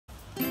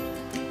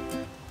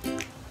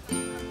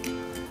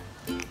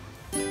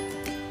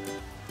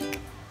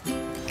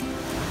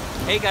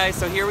Hey guys,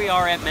 so here we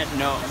are at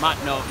Matno.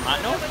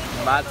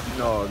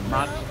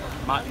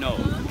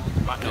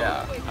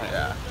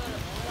 Yeah.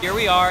 Here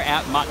we are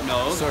at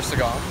Matno.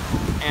 Sorsogon.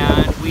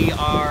 And we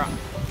are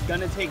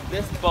gonna take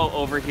this boat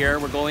over here.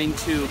 We're going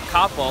to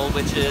Capul,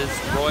 which is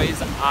Roy's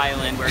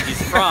island where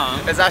he's from.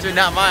 It's actually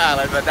not my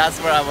island, but that's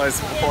where I was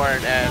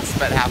born and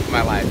spent half of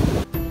my life.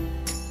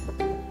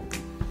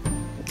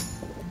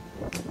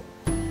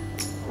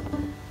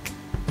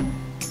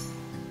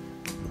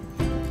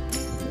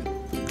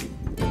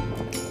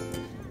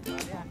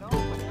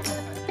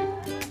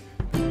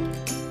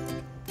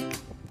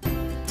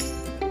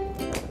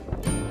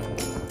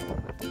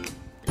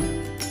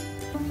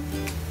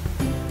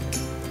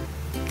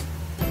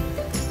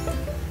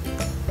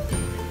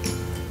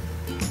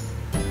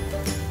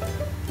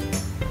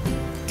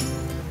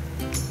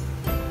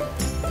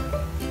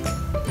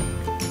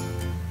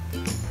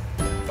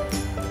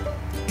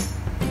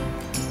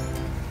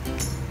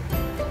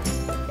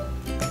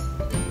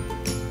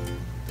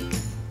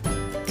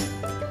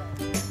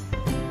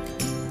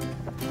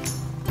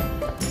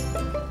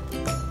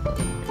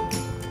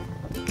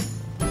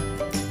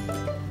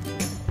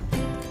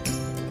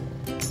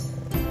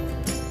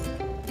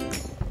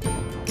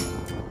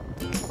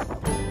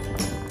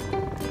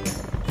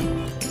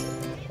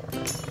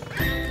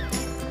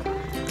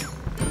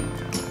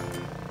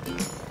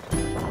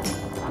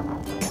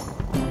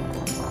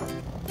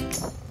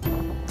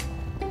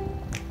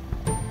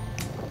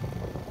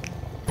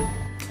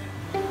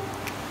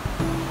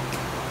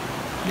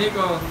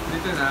 Nico,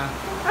 dito na.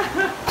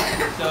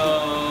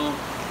 So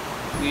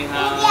we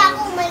have.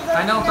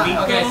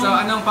 Okay, so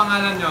anong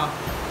pangalan nyo?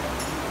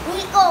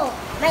 Nico,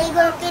 may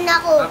girlfriend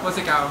ako. Tapos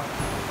ikaw?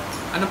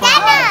 Anong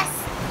pangalan?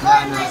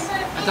 Janas.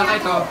 At saka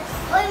ito,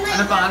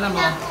 anong pangalan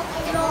mo?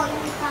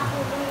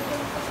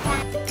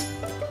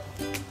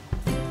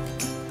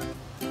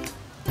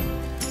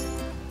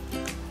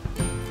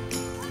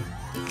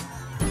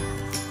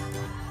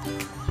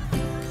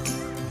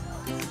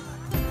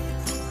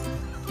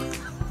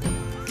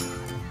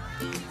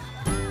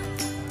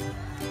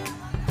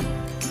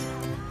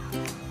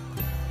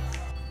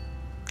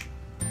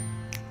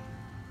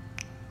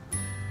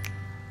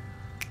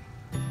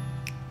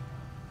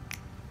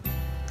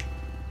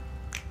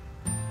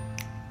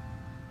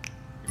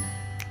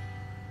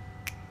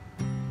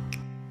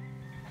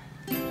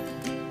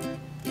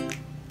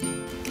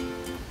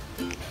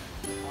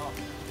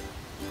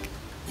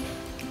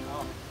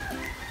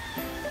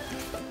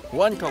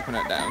 One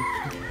coconut down.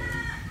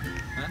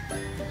 Huh?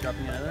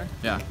 Dropping another?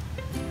 Yeah.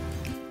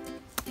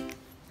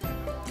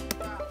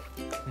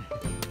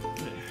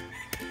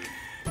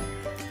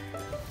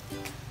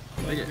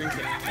 Like it. Drink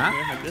it. Huh?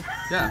 Like this?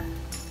 Yeah.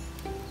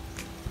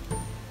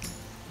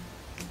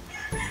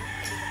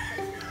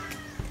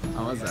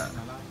 How was that?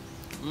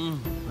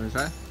 Want to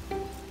try?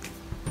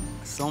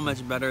 So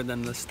much better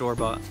than the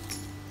store-bought.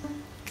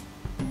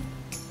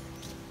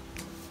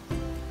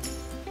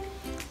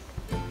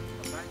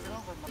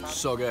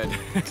 So good.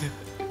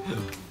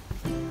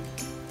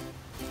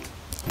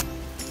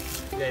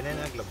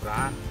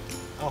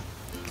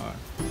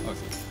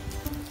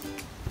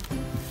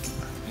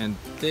 And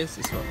this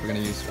is what we're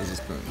gonna use for the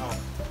spoon.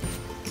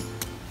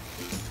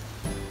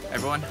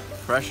 Everyone,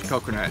 fresh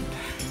coconut.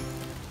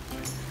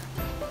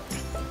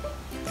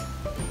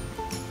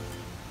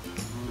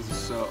 This is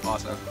so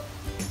awesome.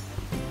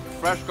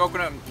 Fresh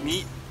coconut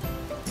meat,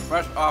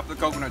 fresh off the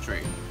coconut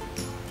tree.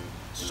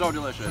 So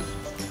delicious.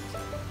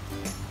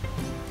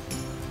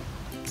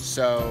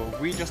 So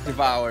we just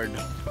devoured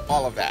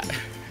all of that.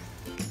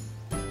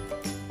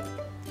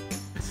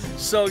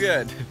 So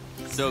good.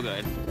 So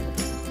good.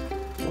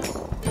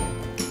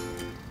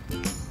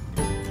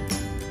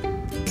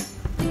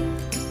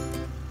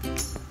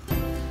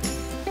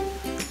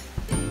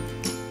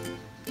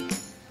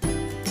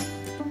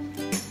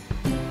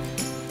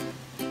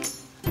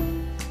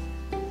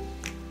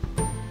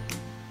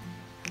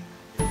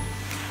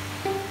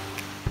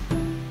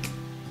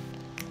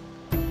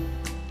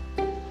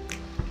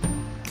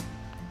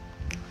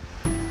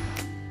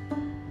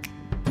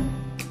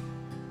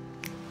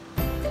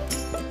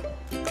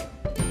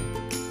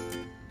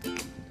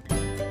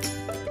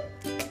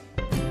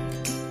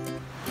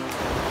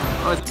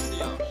 Oh, it's a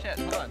video. Shit,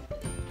 hold on.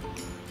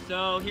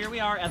 So here we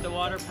are at the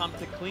water pump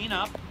to clean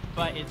up,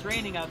 but it's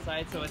raining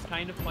outside, so it's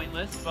kind of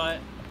pointless, but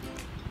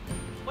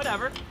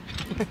whatever.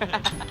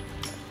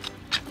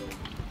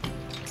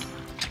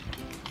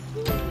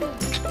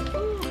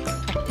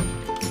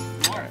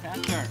 More,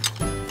 faster.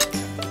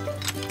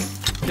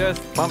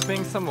 Just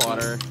pumping some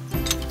water.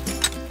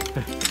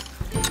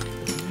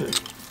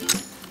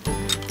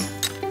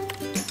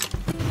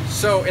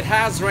 So it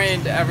has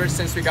rained ever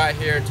since we got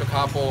here to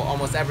Capul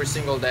almost every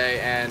single day,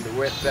 and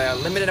with the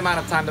limited amount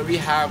of time that we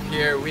have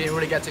here, we didn't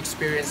really get to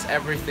experience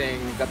everything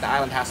that the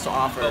island has to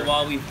offer. But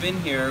while we've been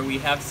here, we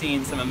have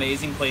seen some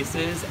amazing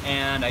places,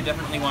 and I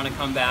definitely want to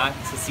come back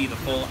to see the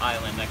full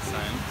island next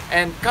time.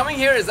 And coming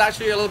here is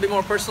actually a little bit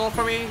more personal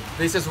for me.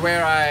 This is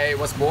where I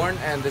was born,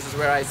 and this is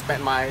where I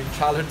spent my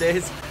childhood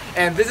days.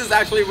 And this is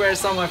actually where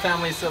some of my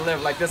family still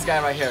live, like this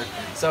guy right here.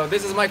 So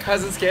this is my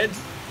cousin's kid.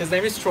 His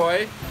name is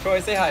Troy. Troy,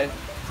 say hi.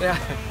 Say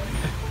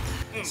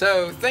hi.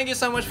 So thank you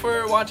so much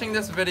for watching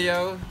this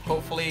video.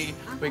 Hopefully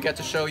we get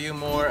to show you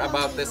more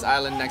about this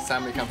island next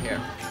time we come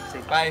here.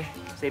 Say Bye.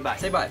 Say bye.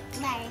 Say bye.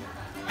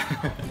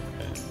 Bye.